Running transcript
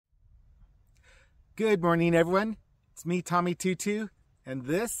Good morning, everyone. It's me, Tommy Tutu, and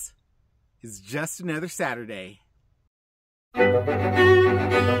this is just another Saturday.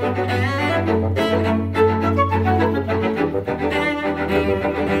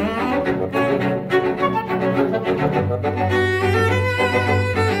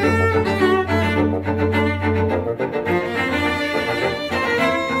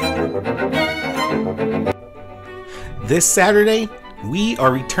 This Saturday, we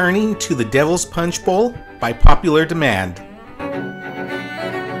are returning to the Devil's Punch Bowl by popular demand.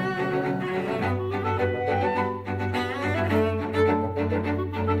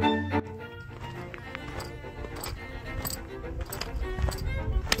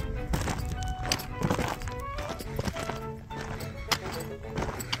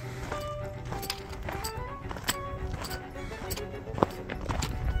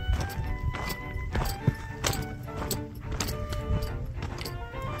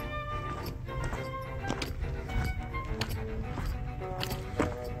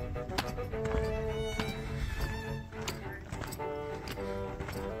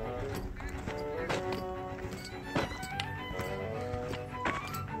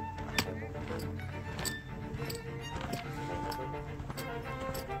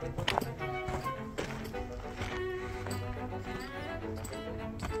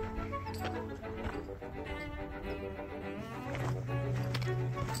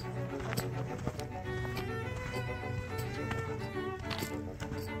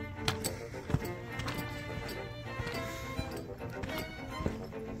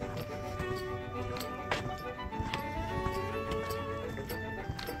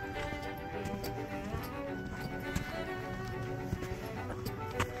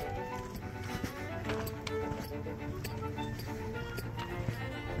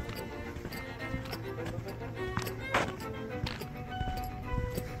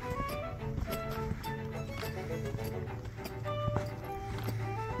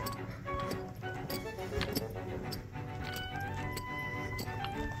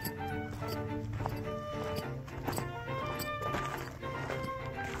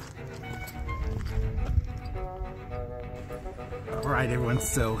 Alright everyone,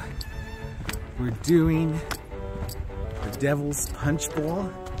 so we're doing the Devil's Punch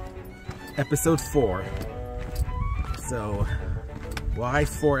Bowl, episode 4. So, why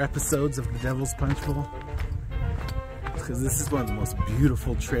 4 episodes of the Devil's Punch Bowl? Because this is one of the most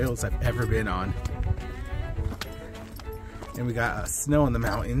beautiful trails I've ever been on. And we got snow in the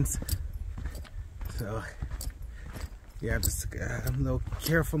mountains. So, yeah, I'm a little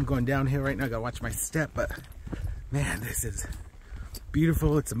careful. I'm going downhill right now. I gotta watch my step, but man, this is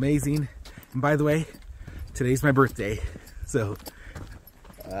beautiful. It's amazing. And by the way, today's my birthday. So,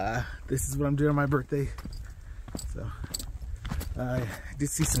 this is what I'm doing on my birthday. So, I did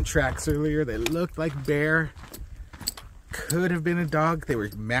see some tracks earlier that looked like bear. Could have been a dog. They were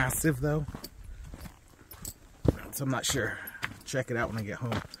massive though. So I'm not sure. Check it out when I get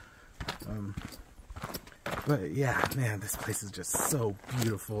home. But yeah, man, this place is just so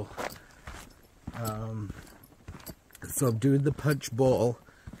beautiful. So I'm doing the punch bowl,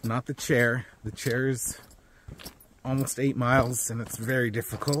 not the chair. The chair is almost 8 miles and it's very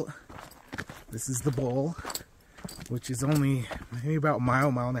difficult. This is the bowl, which is only maybe about a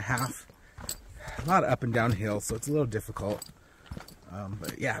mile, mile and a half. A lot of up and down hills, so it's a little difficult.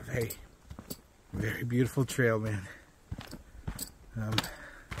 But yeah, very beautiful trail, man.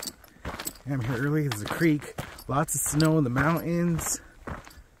 I'm here early. There's a creek, lots of snow in the mountains.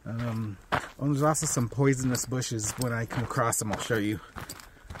 There's also some poisonous bushes. When I come across them, I'll show you.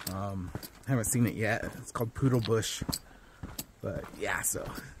 I haven't seen it yet. It's called poodle bush. But yeah, so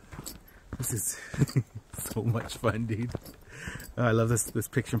this is so much fun, dude. I love this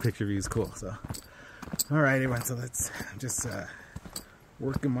picture-in-picture view is cool. So, all right, everyone. So let's just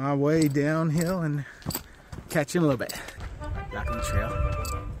working my way downhill and catch you in a little bit. Back on the trail.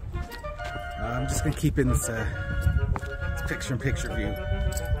 I'm just gonna keep in this picture-in-picture view.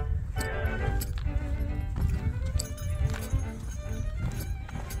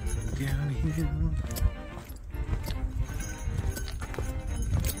 Downhill.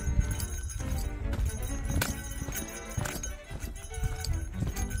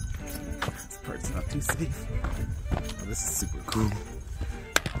 This part's not too safe. Oh, this is super cool.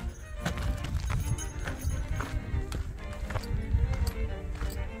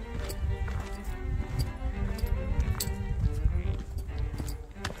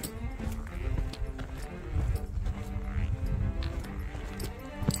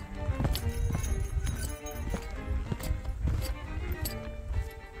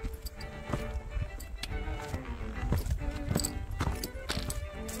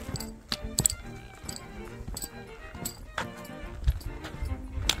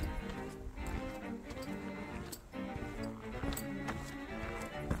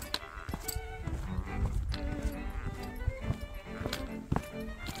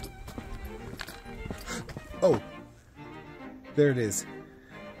 Oh, there it is.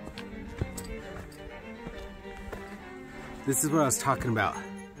 This is what I was talking about.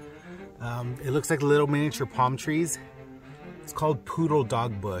 It looks like little miniature palm trees. It's called poodle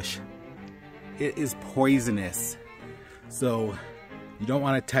dog bush. It is poisonous, so you don't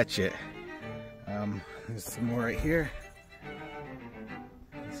want to touch it. There's some more right here.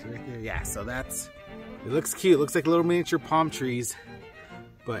 See right there? Yeah, so it looks cute. It looks like little miniature palm trees,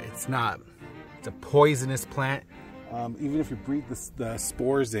 but it's not. It's a poisonous plant. Even if you breathe the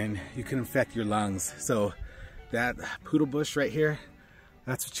spores in, you can infect your lungs. So that poodle bush right here,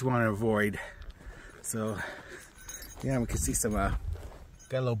 that's what you want to avoid. So yeah, we can see some, got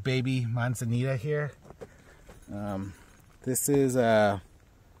a little baby manzanita here. This is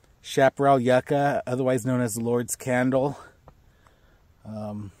chaparral yucca, otherwise known as the Lord's candle.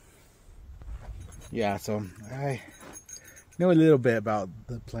 Yeah, so I know a little bit about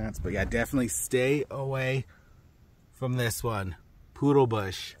the plants, but yeah, definitely stay away from this one, poodle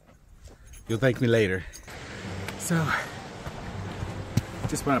bush. You'll thank me later. So,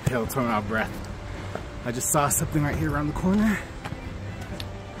 just went uphill, throwing out breath. I just saw something right here around the corner.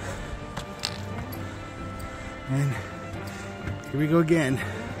 And here we go again.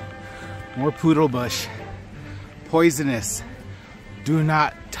 More poodle bush. Poisonous. Do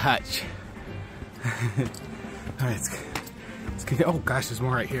not touch. Alright, let's get, oh gosh, there's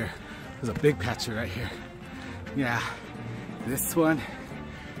more right here. There's a big patch right here. Yeah, this one.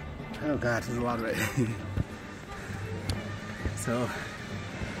 Oh god, there's a lot of it. So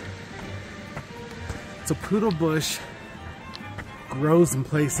poodle bush grows in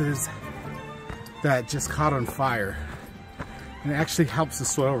places that just caught on fire, and it actually helps the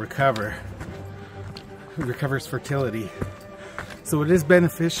soil recover. It recovers fertility. So it is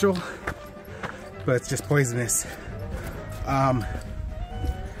beneficial, but it's just poisonous. A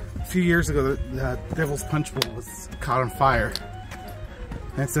few years ago, the Devil's Punchbowl was caught on fire.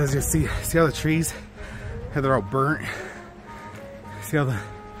 And so as you see how the trees, how they're all burnt? See all the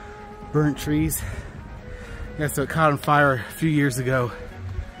burnt trees? Yeah, so it caught on fire a few years ago.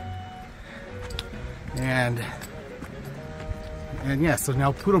 And yeah, so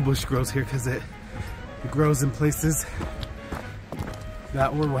now poodle bush grows here because it grows in places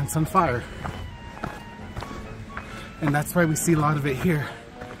that were once on fire. And that's why we see a lot of it here.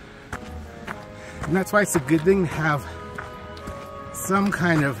 And that's why it's a good thing to have some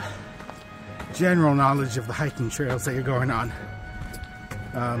kind of general knowledge of the hiking trails that you're going on.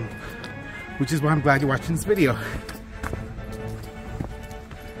 Which is why I'm glad you're watching this video.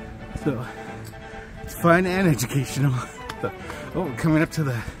 So, it's fun and educational. So, oh, we're coming up to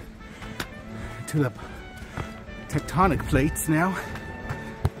the tectonic plates now.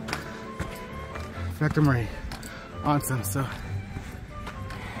 In fact, I'm already on some, so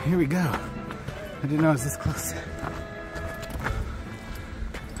here we go. I didn't know I was this close.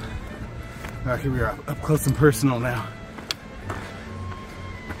 Here we are, up close and personal now.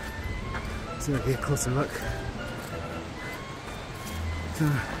 So get a closer look. So,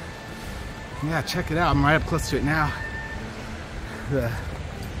 yeah, check it out. I'm right up close to it now. The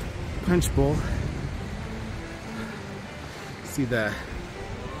Punchbowl. See the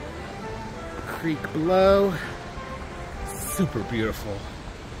creek below. Super beautiful.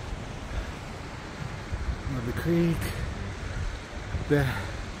 Love the creek.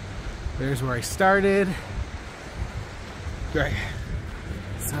 There's where I started. Right.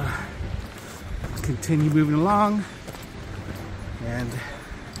 So continue moving along, and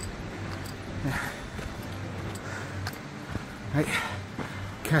right,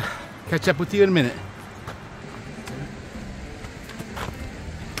 catch up with you in a minute.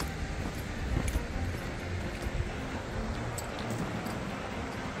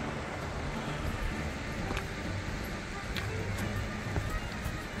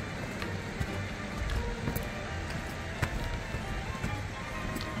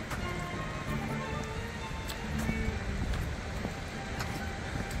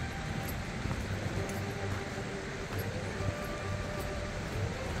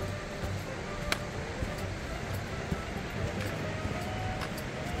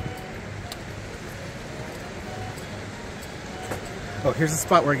 Oh, here's the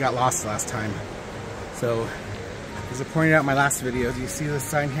spot where I got lost last time. So, as I pointed out in my last video, do you see this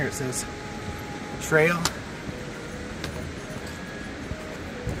sign here? It says trail.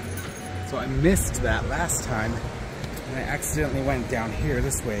 So I missed that last time, and I accidentally went down here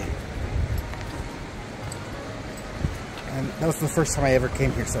this way. And that was the first time I ever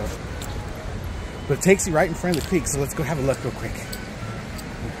came here, so. But it takes you right in front of the creek, so let's go have a look real quick.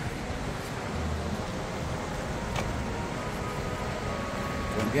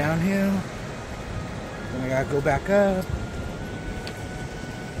 Downhill. Then I gotta go back up.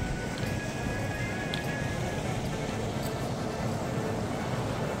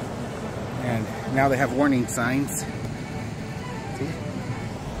 And now they have warning signs. See?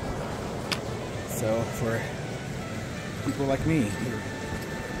 So for people like me who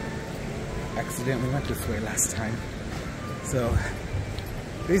accidentally went this way last time. So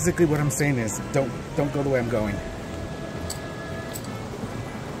basically what I'm saying is don't go the way I'm going.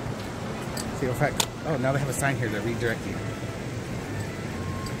 See, in fact, oh, now they have a sign here to redirect you.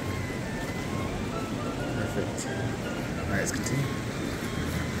 Perfect. Alright, let's continue.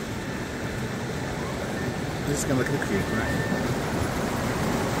 We're just gonna look at the creek, right?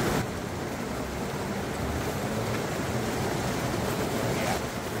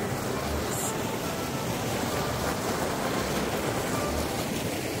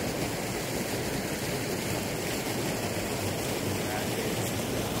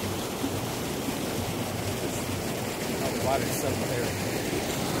 Water's so clear.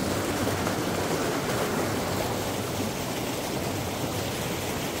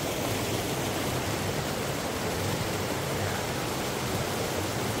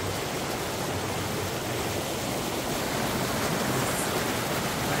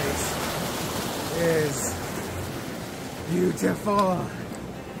 Is beautiful.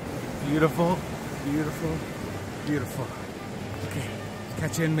 Beautiful, beautiful, beautiful. Okay,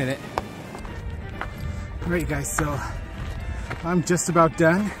 catch you in a minute. Alright guys, so I'm just about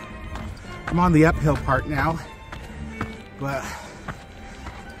done. I'm on the uphill part now, but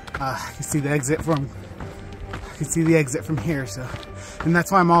you can see the exit from here. So, and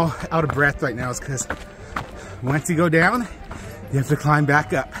that's why I'm all out of breath right now, is because once you go down, you have to climb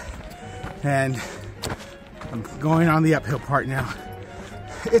back up, and I'm going on the uphill part now.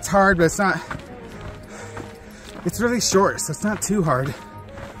 It's hard, but it's not. It's really short, so it's not too hard.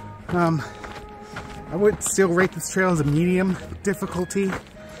 I would still rate this trail as a medium difficulty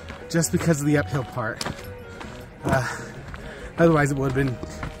just because of the uphill part. Otherwise it would have been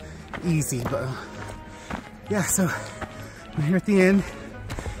easy, but yeah, so I'm here at the end.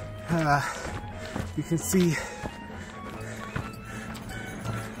 You can see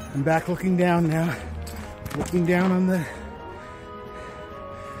I'm back looking down now, looking down on the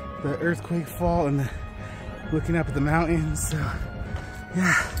earthquake fault and looking up at the mountains. So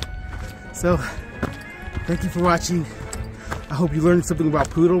yeah, so thank you for watching. I hope you learned something about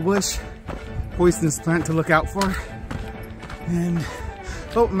poodle bush, poisonous plant to look out for. And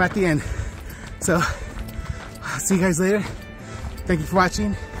oh, I'm at the end. So I'll see you guys later. Thank you for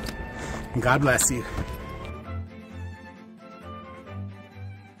watching, and God bless you.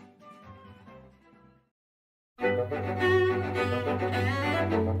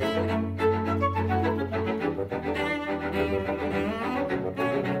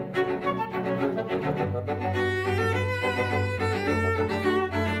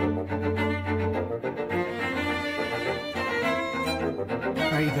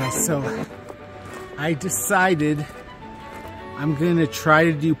 Alright you guys, so I decided I'm gonna try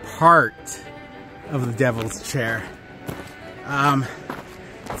to do part of the Devil's Chair.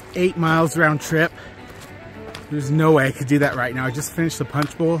 8 miles round trip. There's no way I could do that right now. I just finished the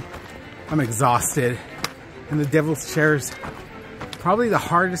Punchbowl. I'm exhausted. And the Devil's Chair is probably the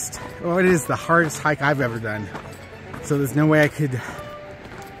hardest, well, it is the hardest hike I've ever done. So there's no way I could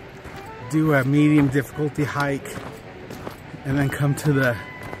do a medium difficulty hike and then come to the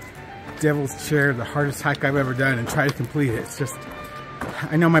Devil's Chair, the hardest hike I've ever done, and try to complete it. It's just,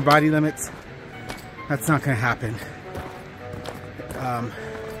 I know my body limits. That's not gonna happen.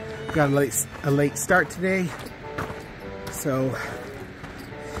 Got a late start today, so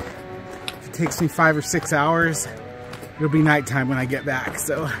if it takes me 5 or 6 hours, it'll be nighttime when I get back.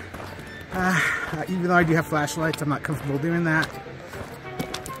 So even though I do have flashlights, I'm not comfortable doing that.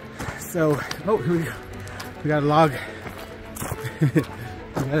 So, oh, here we go. We got a log. We got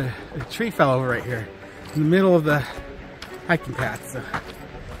a tree fell over right here in the middle of the hiking path. So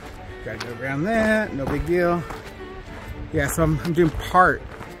gotta go around that, no big deal. Yeah, so I'm doing part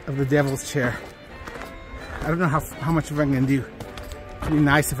of the Devil's Chair. I don't know how much of it I'm gonna do. It'd be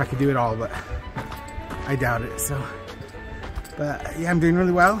nice if I could do it all, but I doubt it. So, but yeah, I'm doing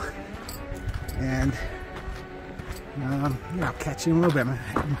really well, and yeah, I'll catch you in a little bit.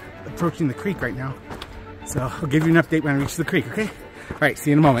 I'm approaching the creek right now, so I'll give you an update when I reach the creek. Okay? All right,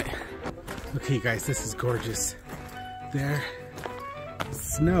 see you in a moment. Okay, guys, this is gorgeous. There,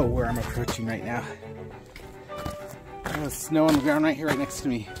 snow where I'm approaching right now. There's snow on the ground right here, right next to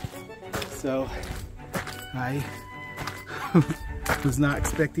me. So I was not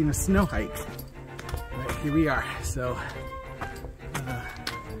expecting a snow hike, but here we are. So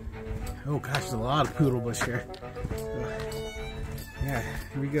Oh gosh, there's a lot of poodle bush here. Yeah,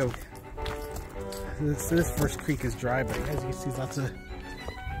 here we go. This first creek is dry, but as you can see, lots of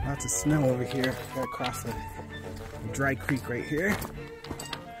snow over here. Gotta cross a dry creek right here.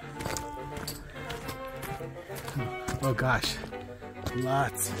 Oh gosh,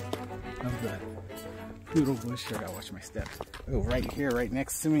 lots of the poodle bush here. I gotta watch my step. Oh, right here, right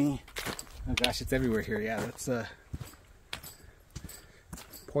next to me. Oh gosh, it's everywhere here. Yeah, that's a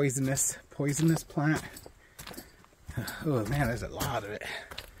poisonous plant. Oh man, there's a lot of it.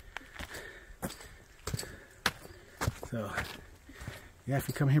 So yeah, if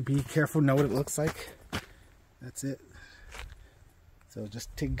you come here, be careful, know what it looks like. That's it. So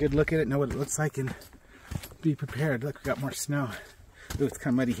just take a good look at it, know what it looks like, and be prepared. Look, we got more snow. Oh, it's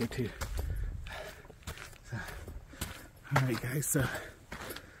kind of muddy here too. So, all right, guys. So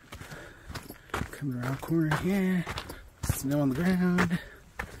coming around the corner here, snow on the ground.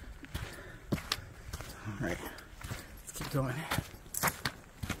 All right, let's keep going.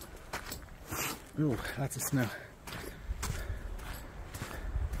 Ooh, lots of snow.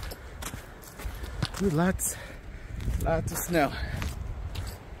 Ooh, lots of snow.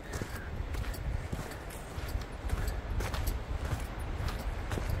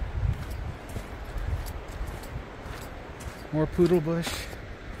 More poodle bush.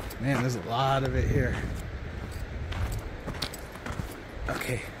 Man, there's a lot of it here.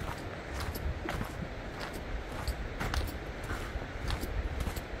 Okay.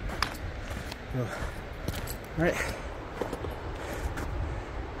 All right.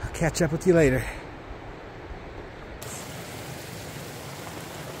 I'll catch up with you later.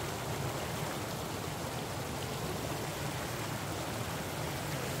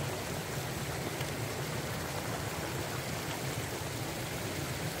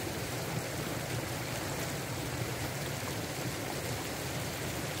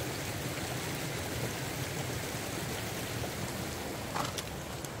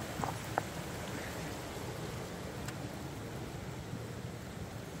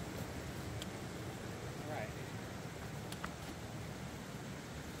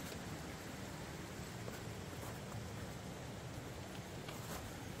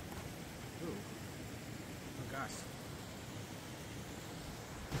 Gosh.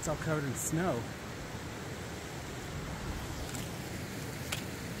 It's all covered in snow.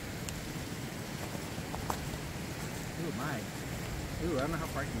 Ooh, my. Ooh, I don't know how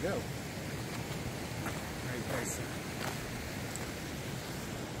far I can go. Alright, guys.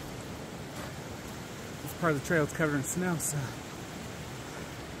 This part of the trail is covered in snow, so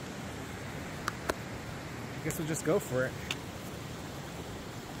I guess we'll just go for it.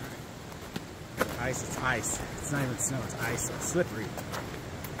 Ice, it's ice. It's not even snow, it's ice. It's slippery.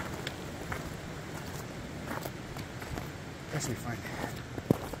 That should be fine.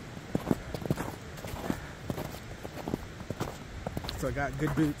 So I got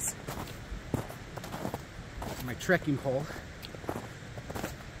good boots. My trekking pole,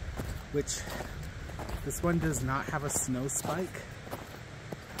 which this one does not have a snow spike,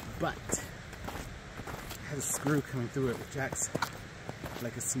 but it has a screw coming through it which acts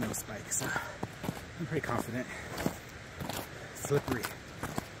like a snow spike. So I'm pretty confident. Slippery.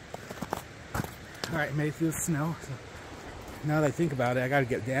 Alright, made it through the snow. So now that I think about it, I gotta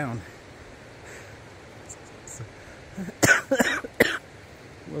get down. So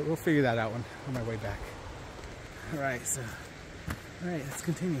we'll figure that out on my way back. Alright, so alright, let's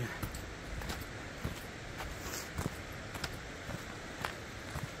continue.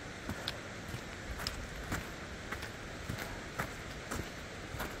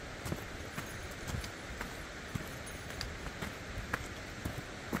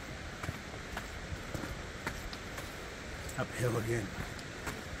 Uphill again.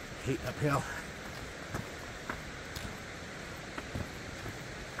 Hate uphill.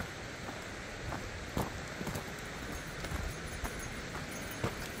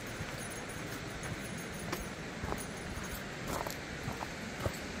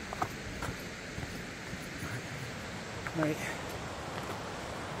 All right.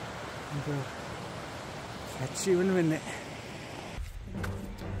 I'll go catch you in a minute.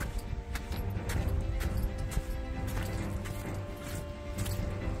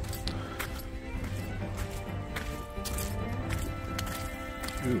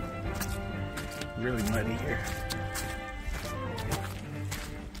 Ooh, really muddy here.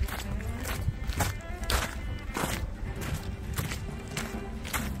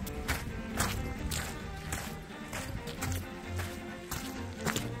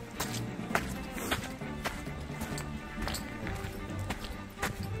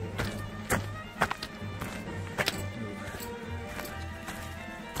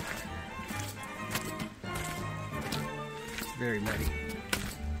 very muddy.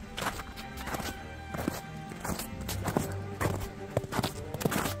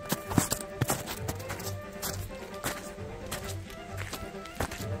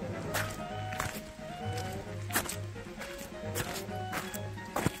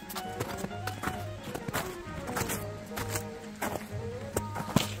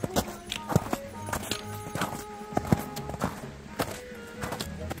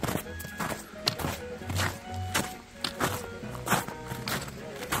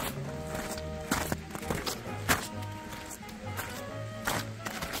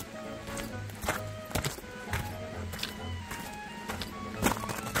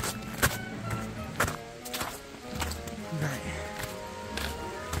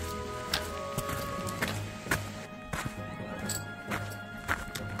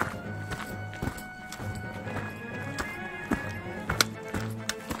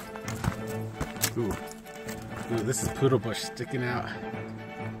 Ooh, this is poodle bush sticking out.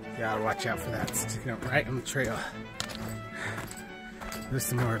 Gotta watch out for that, sticking out right on the trail. There's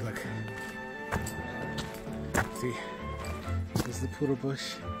some more, look. See, there's the poodle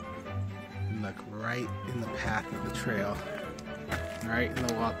bush. And look, right in the path of the trail. Right in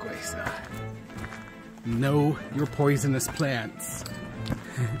the walkway, so. Know your poisonous plants.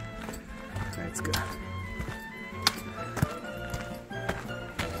 Let's go.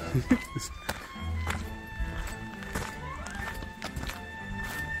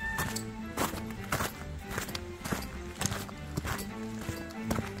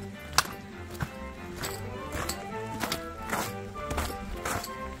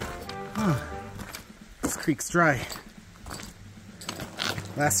 This creek's dry.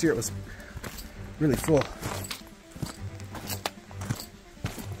 Last year it was really full.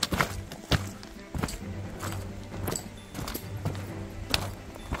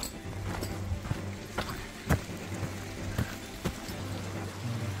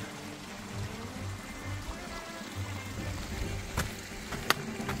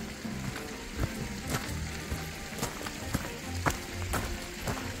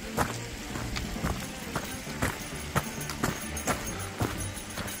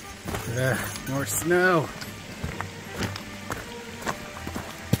 More snow.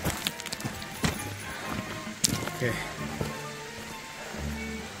 Okay.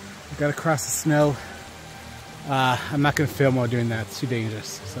 Gotta cross the snow. I'm not gonna film while doing that, it's too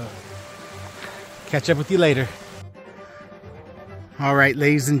dangerous. So, catch up with you later. All right,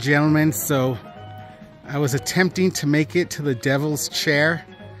 ladies and gentlemen, so I was attempting to make it to the Devil's Chair,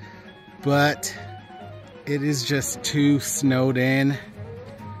 but it is just too snowed in.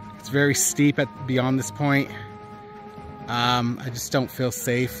 It's very steep beyond this point. I just don't feel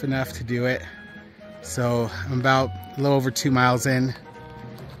safe enough to do it. So I'm about a little over 2 miles in.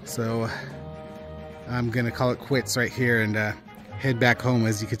 So I'm gonna call it quits right here and head back home.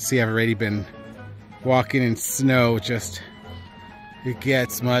 As you can see, I've already been walking in snow. It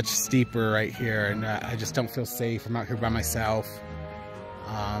gets much steeper right here, and I just don't feel safe. I'm out here by myself,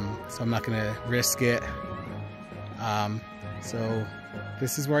 so I'm not gonna risk it. So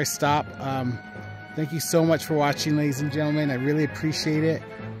this is where I stop. Thank you so much for watching, ladies and gentlemen. I really appreciate it.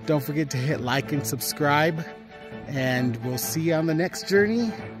 Don't forget to hit like and subscribe, and we'll see you on the next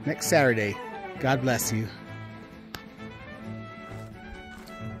journey next Saturday. God bless you.